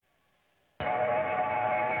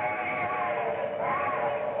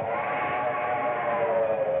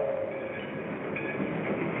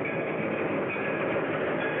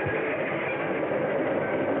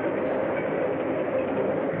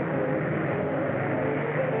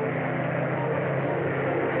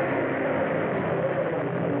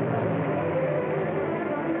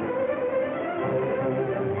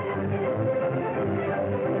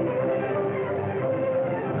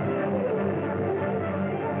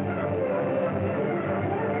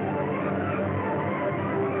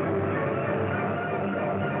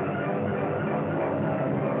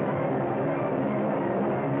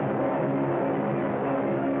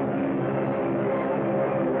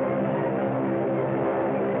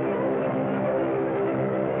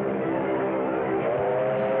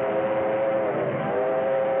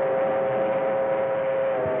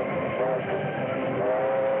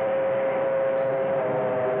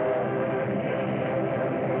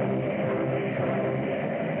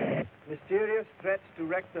numerous threats to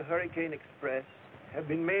wreck the Hurricane Express have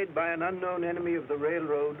been made by an unknown enemy of the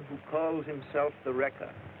railroad who calls himself the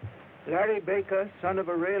Wrecker. Larry Baker, son of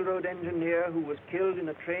a railroad engineer who was killed in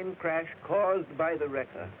a train crash caused by the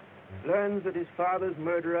Wrecker, learns that his father's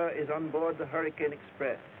murderer is on board the Hurricane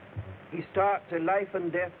Express. He starts a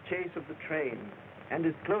life-and-death chase of the train and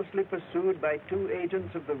is closely pursued by two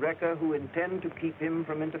agents of the Wrecker who intend to keep him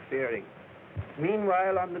from interfering.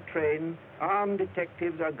 Meanwhile, on the train, armed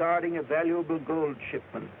detectives are guarding a valuable gold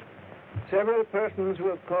shipment. Several persons who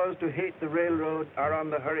have cause to hate the railroad are on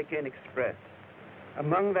the Hurricane Express.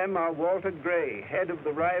 Among them are Walter Gray, head of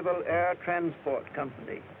the rival Air Transport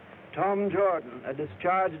Company, Tom Jordan, a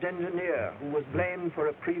discharged engineer who was blamed for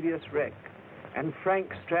a previous wreck, and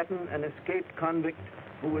Frank Stratton, an escaped convict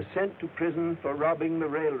who was sent to prison for robbing the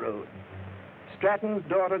railroad. Stratton's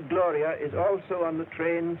daughter Gloria is also on the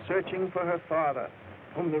train searching for her father,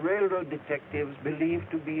 whom the railroad detectives believe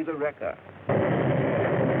to be the Wrecker.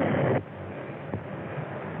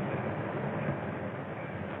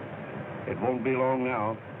 It won't be long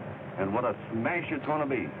now, and what a smash it's going to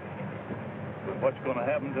be. But what's going to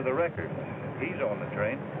happen to the Wrecker? He's on the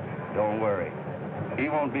train. Don't worry. He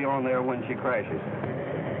won't be on there when she crashes.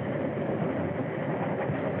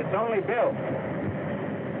 It's only Bill.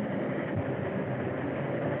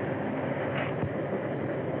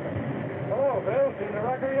 Hello, Bill. Seen the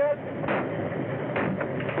Wrecker yet?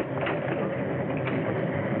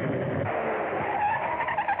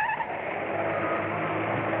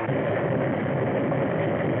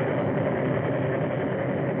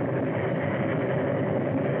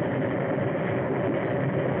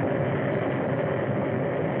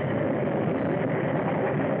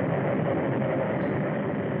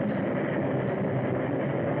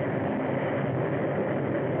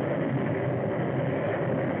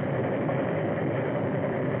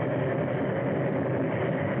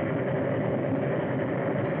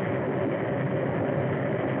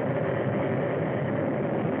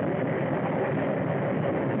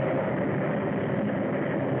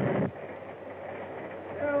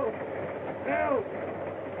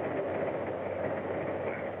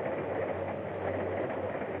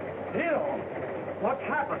 What's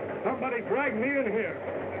happened? Somebody dragged me in here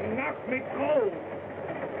and knocked me cold.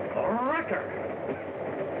 A Wrecker.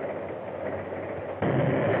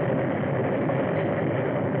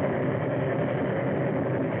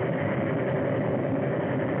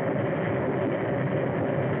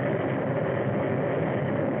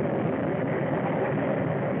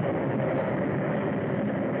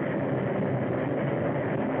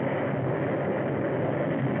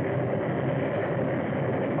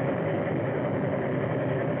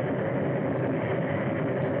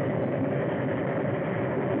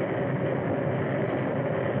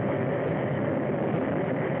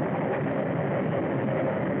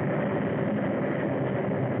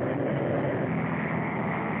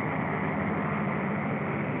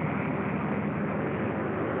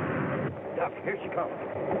 Here she comes.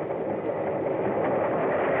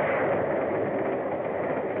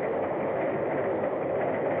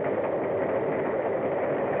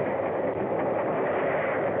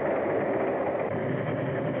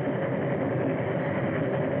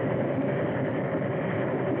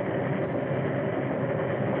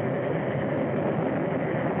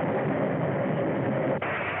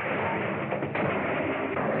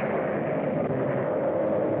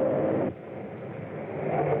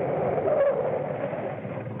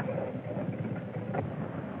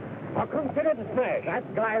 Consider the smash.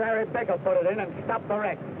 That guy Larry Baker put it in and stopped the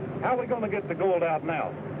wreck. How are we going to get the gold out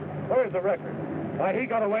now? Where's the Wrecker? Why, he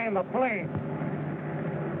got away in the plane.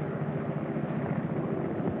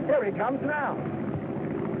 Here he comes now.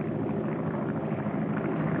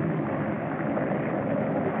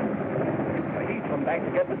 He's come back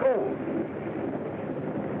to get the gold.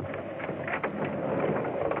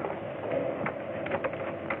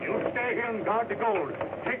 You stay here and guard the gold.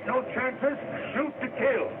 Take no chances. Shoot to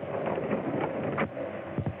kill.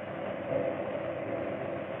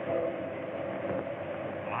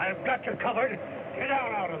 I've got you covered. Get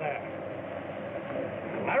out of there.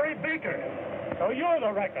 Larry Baker. So you're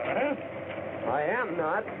the Wrecker, huh? I am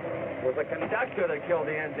not. It was the conductor that killed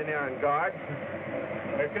the engineer and guard.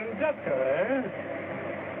 The conductor, eh?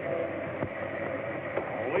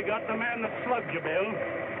 Oh, we got the man that slugged you, Bill.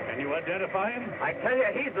 Can you identify him? I tell you,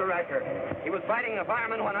 he's the Wrecker. He was fighting a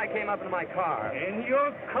fireman when I came up in my car. In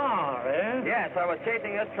your car, eh? Yes, I was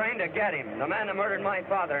chasing this train to get him, the man that murdered my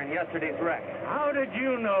father in yesterday's wreck. How did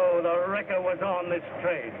you know the Wrecker was on this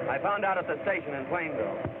train? I found out at the station in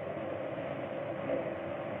Plainville.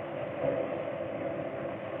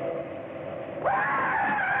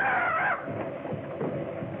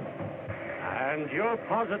 you're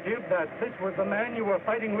positive that this was the man you were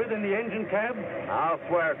fighting with in the engine cab? I'll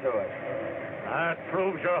swear to it. That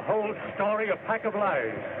proves your whole story a pack of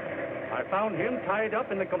lies. I found him tied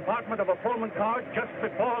up in the compartment of a Pullman car just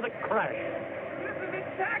before the crash. Mr.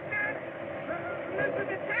 Detective! Mr.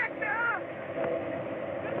 Detective!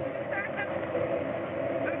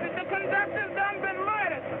 The conductor's done been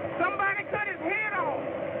murdered. Somebody cut his head off.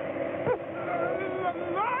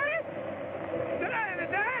 Lord?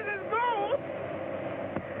 There's his ghost.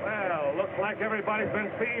 Well, looks like everybody's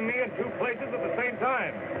been seeing me in two places at the same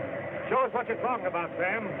time. Show us what you're talking about,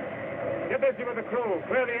 Sam. Get busy with the crew.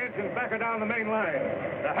 Clear the engines back or down the main line.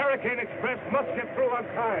 The Hurricane Express must get through on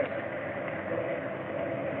time.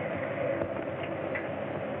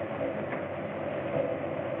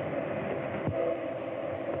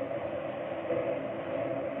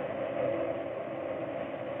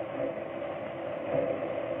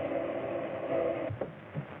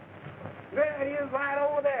 There he is right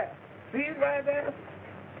over there. See it right there?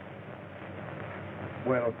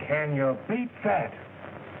 Well, can you beat that?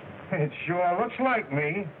 It sure looks like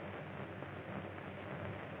me.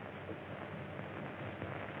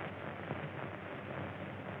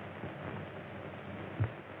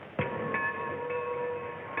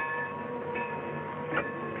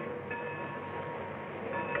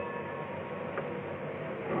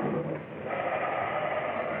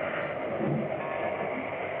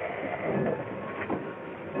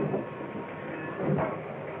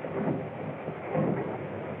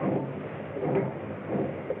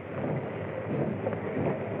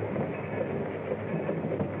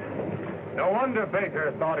 No wonder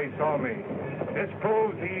Baker thought he saw me. This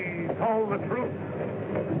proves he told the truth.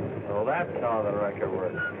 So that's how the wrecker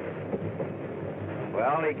works.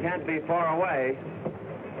 Well, he can't be far away.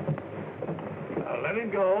 Now let him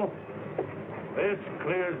go. This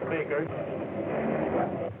clears Baker.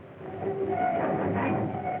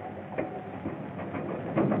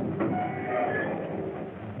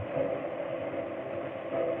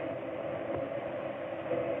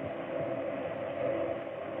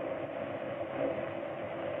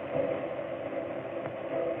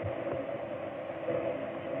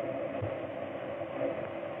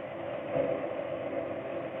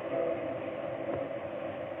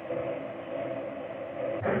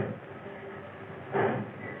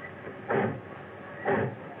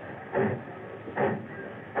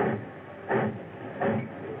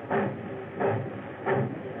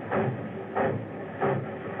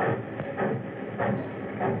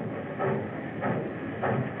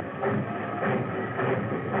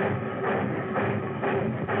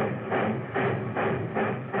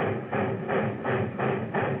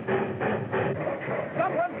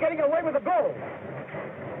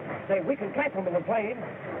 Say, we can catch him in the plane.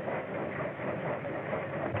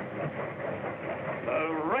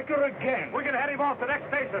 The wrecker again. We're going to head him off the next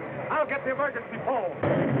station. I'll get the emergency pole.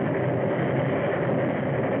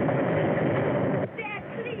 Dad,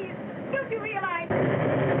 please. Don't you realize...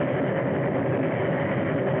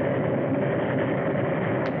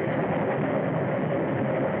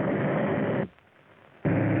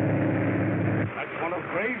 That's one of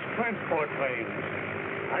Gray's transport planes.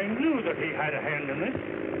 I knew that he had a hand in this.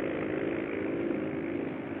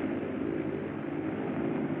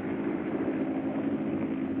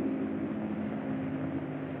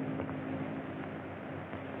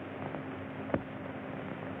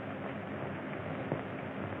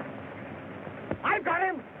 I've got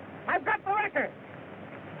him! I've got the wrecker!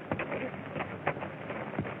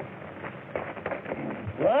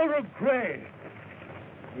 Walter Gray.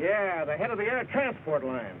 Yeah, the head of the air transport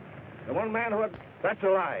line. The one man who had... That's a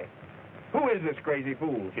lie. Who is this crazy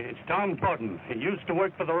fool? It's Tom Thornton. He used to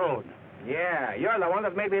work for the road. Yeah, you're the one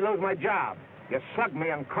that made me lose my job. You slugged me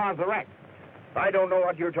and caused the wreck. I don't know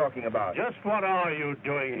what you're talking about. Just what are you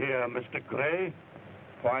doing here, Mr. Gray?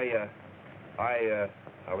 Why, I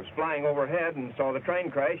was flying overhead and saw the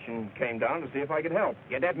train crash and came down to see if I could help.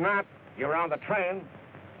 You did not. You were on the train.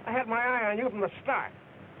 I had my eye on you from the start.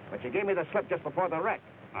 But you gave me the slip just before the wreck.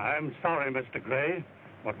 I'm sorry, Mr. Gray,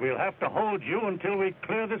 but we'll have to hold you until we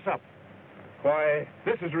clear this up. Why,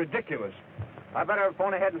 this is ridiculous. I better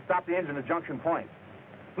phone ahead and stop the engine at Junction Point.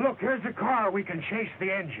 Look, here's the car. We can chase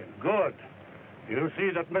the engine. Good. You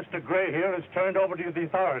see that Mr. Gray here is turned over to the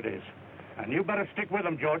authorities. And you better stick with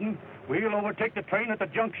him, Jordan. We'll overtake the train at the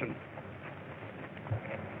junction.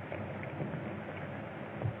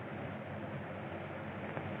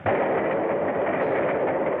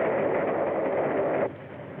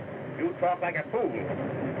 You talk like a fool.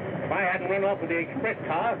 If I hadn't run off with the express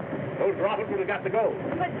car, those robbers would have got the gold.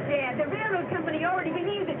 But, Dad, the railroad company already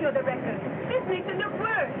believes that you're the wrecker. This makes it look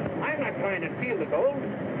worse. I'm not trying to steal the gold.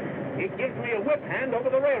 He gives me a whip hand over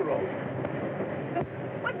the railroad.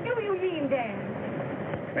 What do you mean, Dan?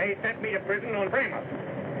 They sent me to prison on frame-up.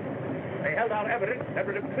 They held out evidence that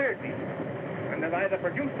would have cleared me. And they'll either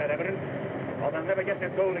produce that evidence, or they'll never get their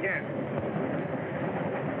gold again.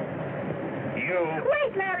 You...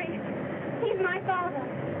 Wait, Larry. He's my father.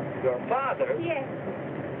 Your father? Yes.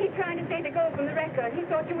 He's trying to take the gold from the wrecker. He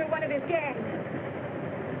thought you were one of his gang.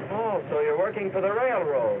 Oh, so you're working for the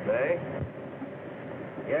railroad, eh?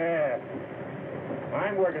 Yeah.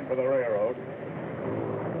 I'm working for the railroad.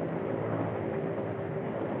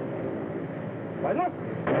 Why, look.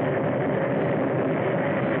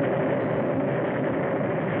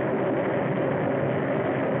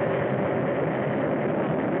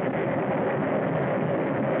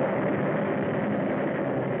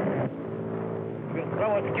 We'll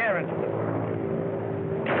throw a scare into them.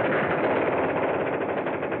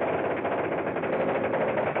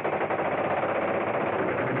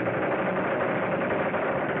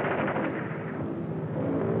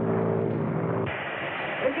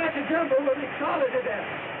 They got to jump over the collar to death.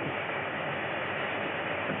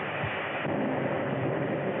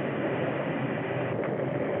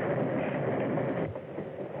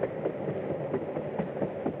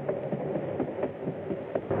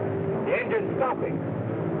 The engine's stopping.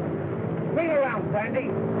 Swing around, Sandy.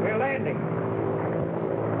 We're landing.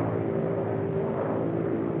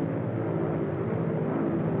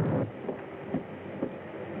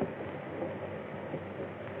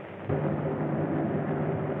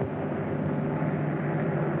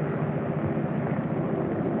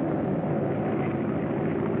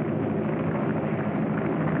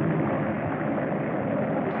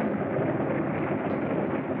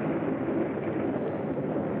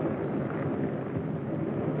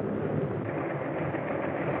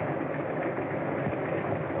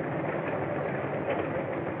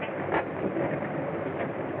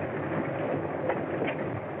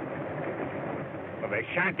 They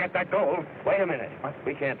shan't get that gold. Wait a minute.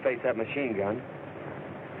 We can't face that machine gun.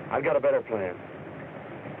 I've got a better plan.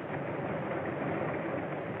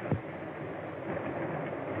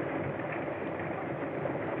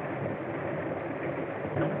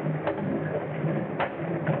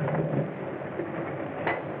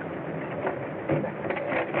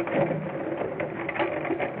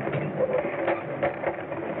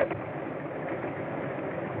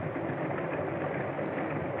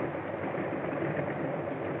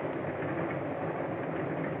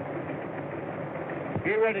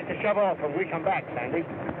 Be ready to shove off when we come back, Sandy.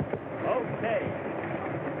 Okay.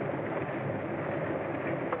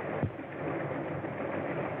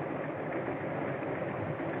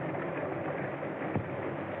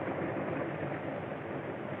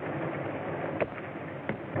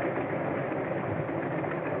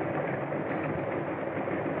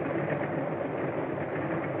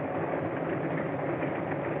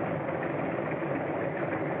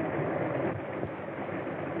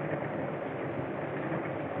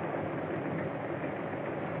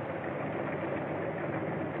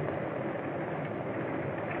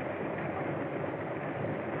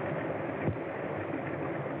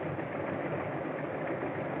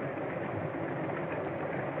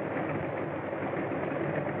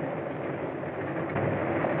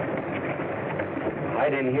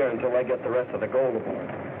 Hide in here until I get the rest of the gold aboard.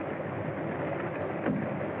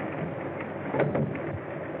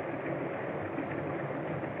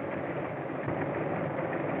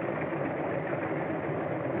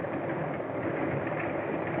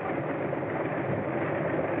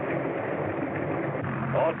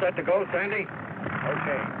 All set to go, Sandy?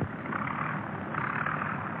 Okay.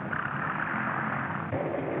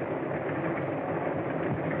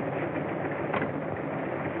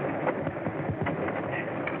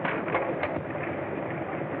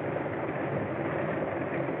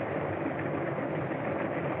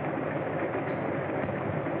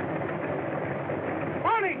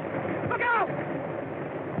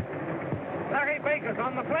 Baker's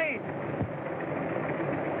on the plane.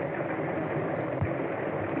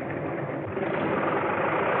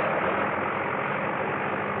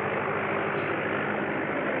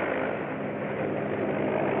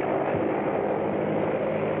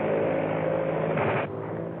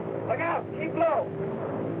 Look out! Keep low!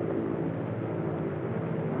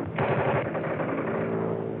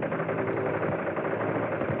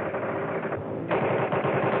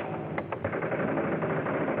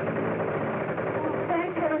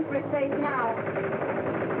 We're safe now.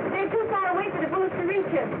 They're too far away for the bullets to reach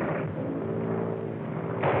us.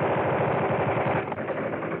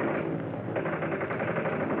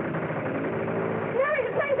 Larry,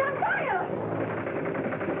 the plane's on fire!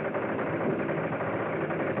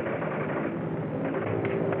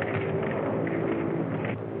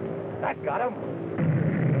 That got him.